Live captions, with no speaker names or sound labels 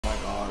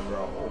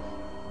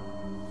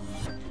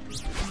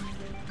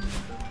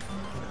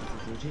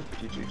I need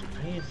to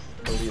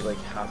delete like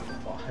half the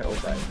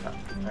files I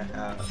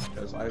have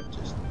because I've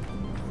just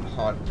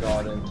not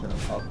got into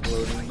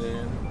uploading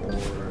them, or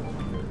they're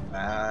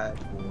bad,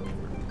 or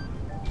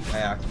I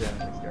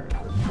accidentally started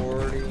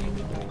recording,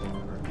 or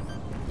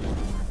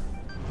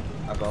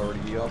I've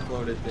already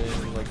uploaded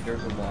them. Like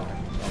there's a lot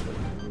I'll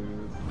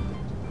remove.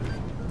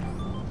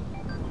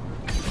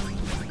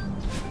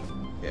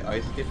 Okay,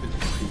 I skip is a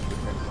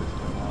different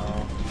system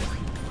now.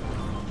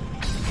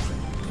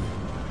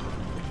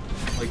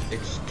 Like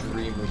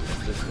extremely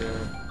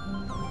consistent.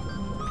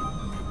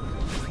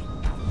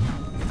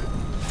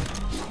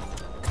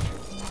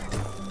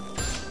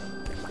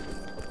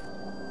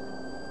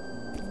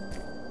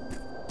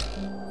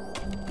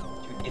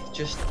 Dude, it's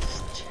just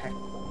this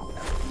checkpoint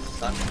that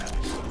sucks at.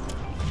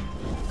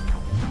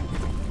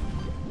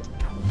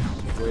 I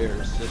swear,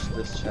 it's just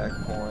this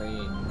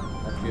checkpoint. I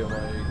feel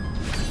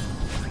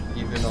like,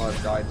 even though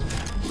I've died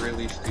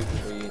really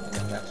stupidly in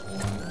the next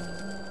one,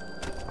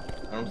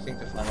 I don't think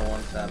the final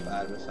one's that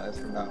bad besides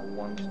from that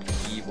one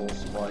evil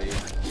spike.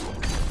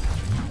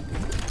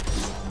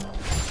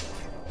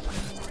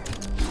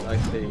 I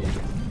say,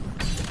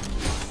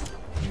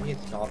 I need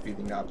to stop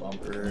using that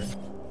bumper.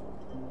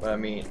 But I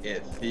mean,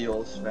 it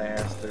feels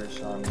faster,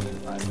 so I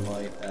mean, I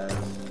might as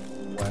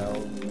well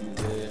use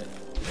it.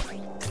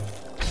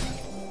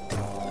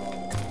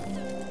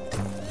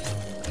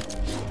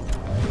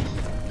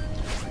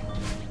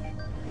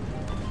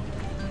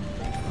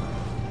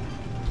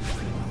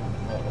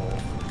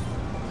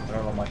 I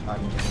don't know my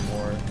timing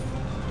anymore.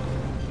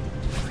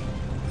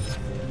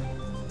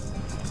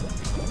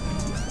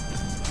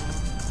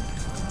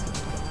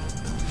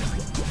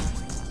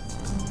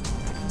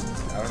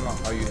 I don't know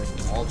how you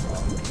all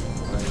drop.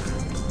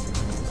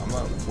 I'm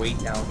gonna wait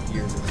down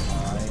here this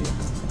time.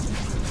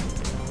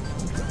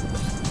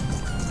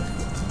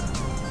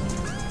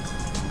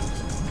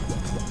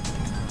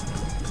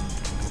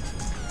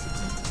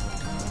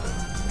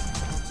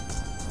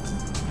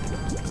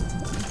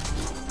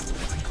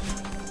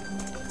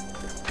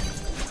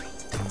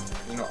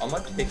 You know, I'm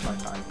gonna take my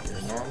time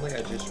here. Normally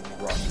I just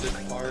rush this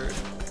part.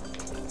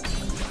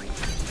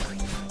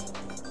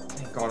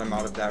 Thank God I'm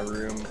out of that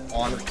room.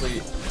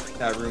 Honestly,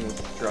 that room was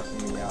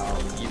stressing me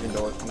out, even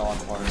though it's not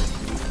hard. You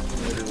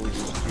literally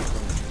just do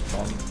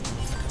some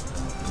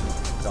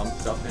dumb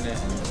stuff in it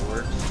and it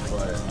works,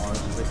 but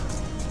honestly, I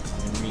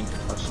didn't mean to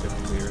touch the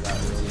clear that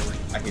early.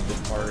 I hate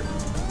this part.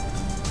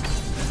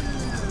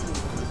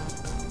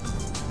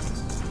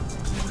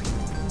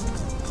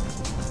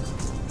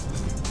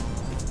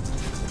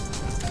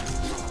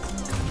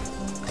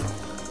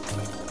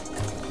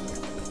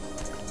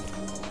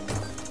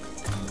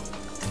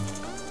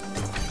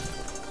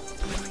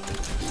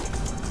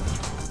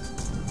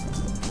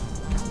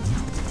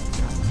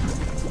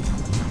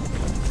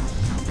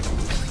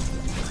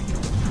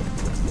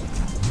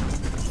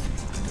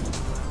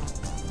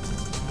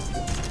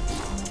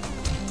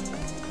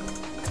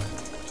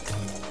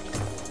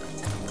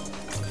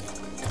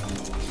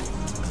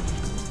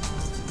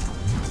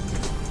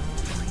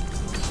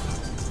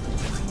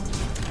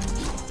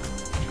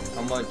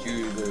 How much you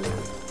do?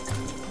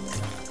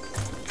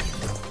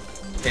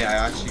 Okay, I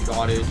actually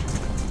got it.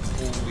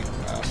 Holy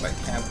crap, I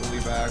can't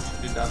believe I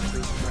actually did that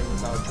first try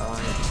without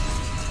dying.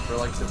 For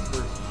like the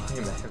first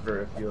time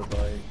ever, it feels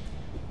like.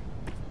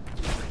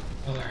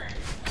 Alright.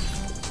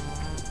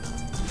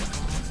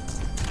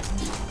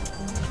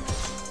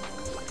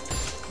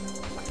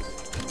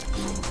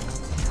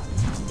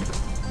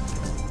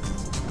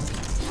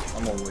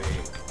 I'm gonna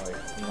wait, like,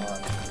 not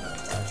actually.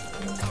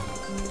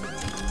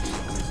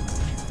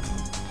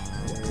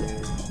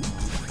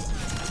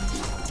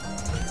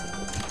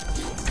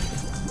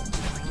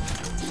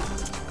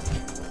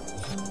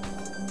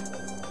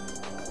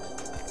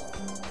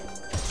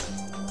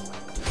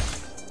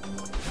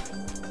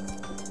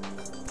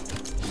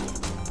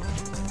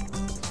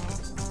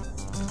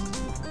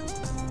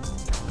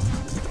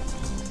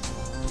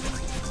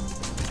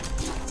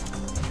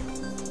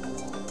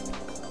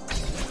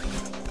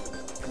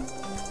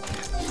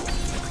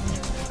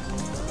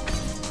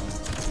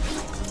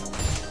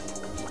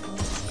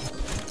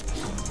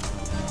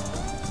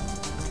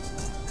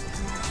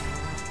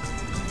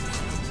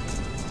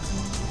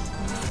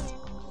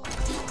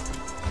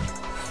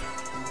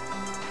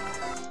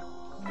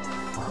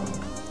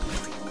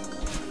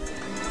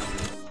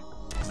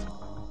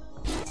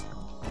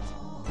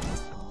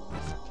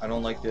 I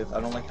don't like this.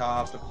 I don't like how I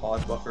have to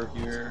pause buffer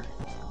here.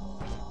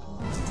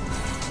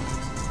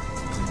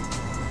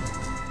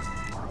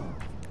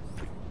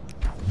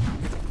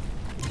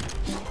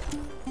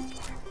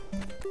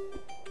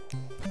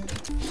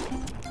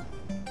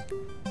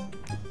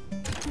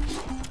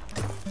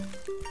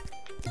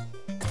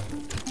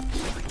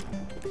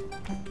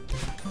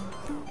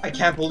 I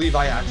can't believe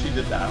I actually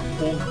did that.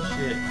 Holy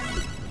shit.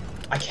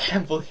 I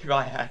can't believe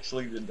I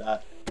actually did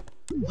that.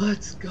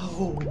 Let's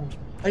go.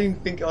 I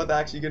didn't think I was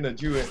actually gonna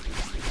do it.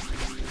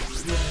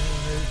 Yeah.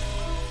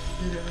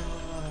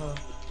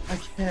 I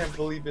can't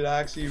believe it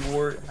actually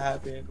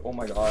happened. Oh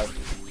my god.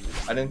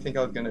 I didn't think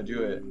I was gonna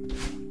do it.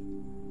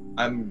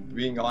 I'm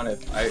being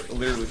honest. I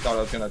literally thought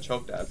I was gonna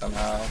choke that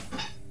somehow.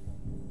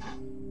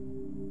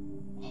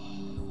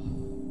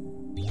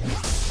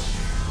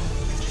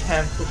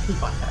 Can't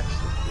believe I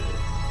actually did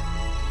it.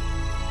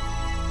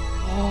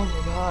 Oh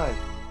my god.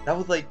 That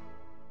was like...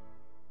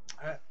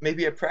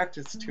 maybe I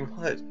practiced too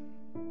much.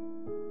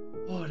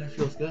 Oh, that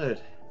feels good.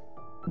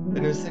 I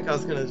didn't think I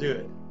was gonna do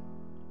it.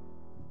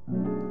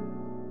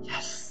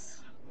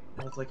 Yes!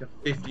 That was like a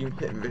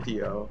 50-minute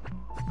video.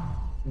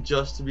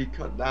 Just to be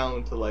cut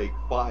down to like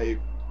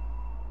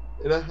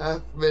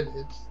 5.5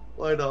 minutes.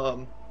 But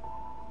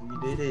we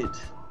did it.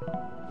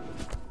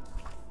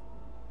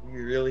 We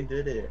really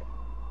did it.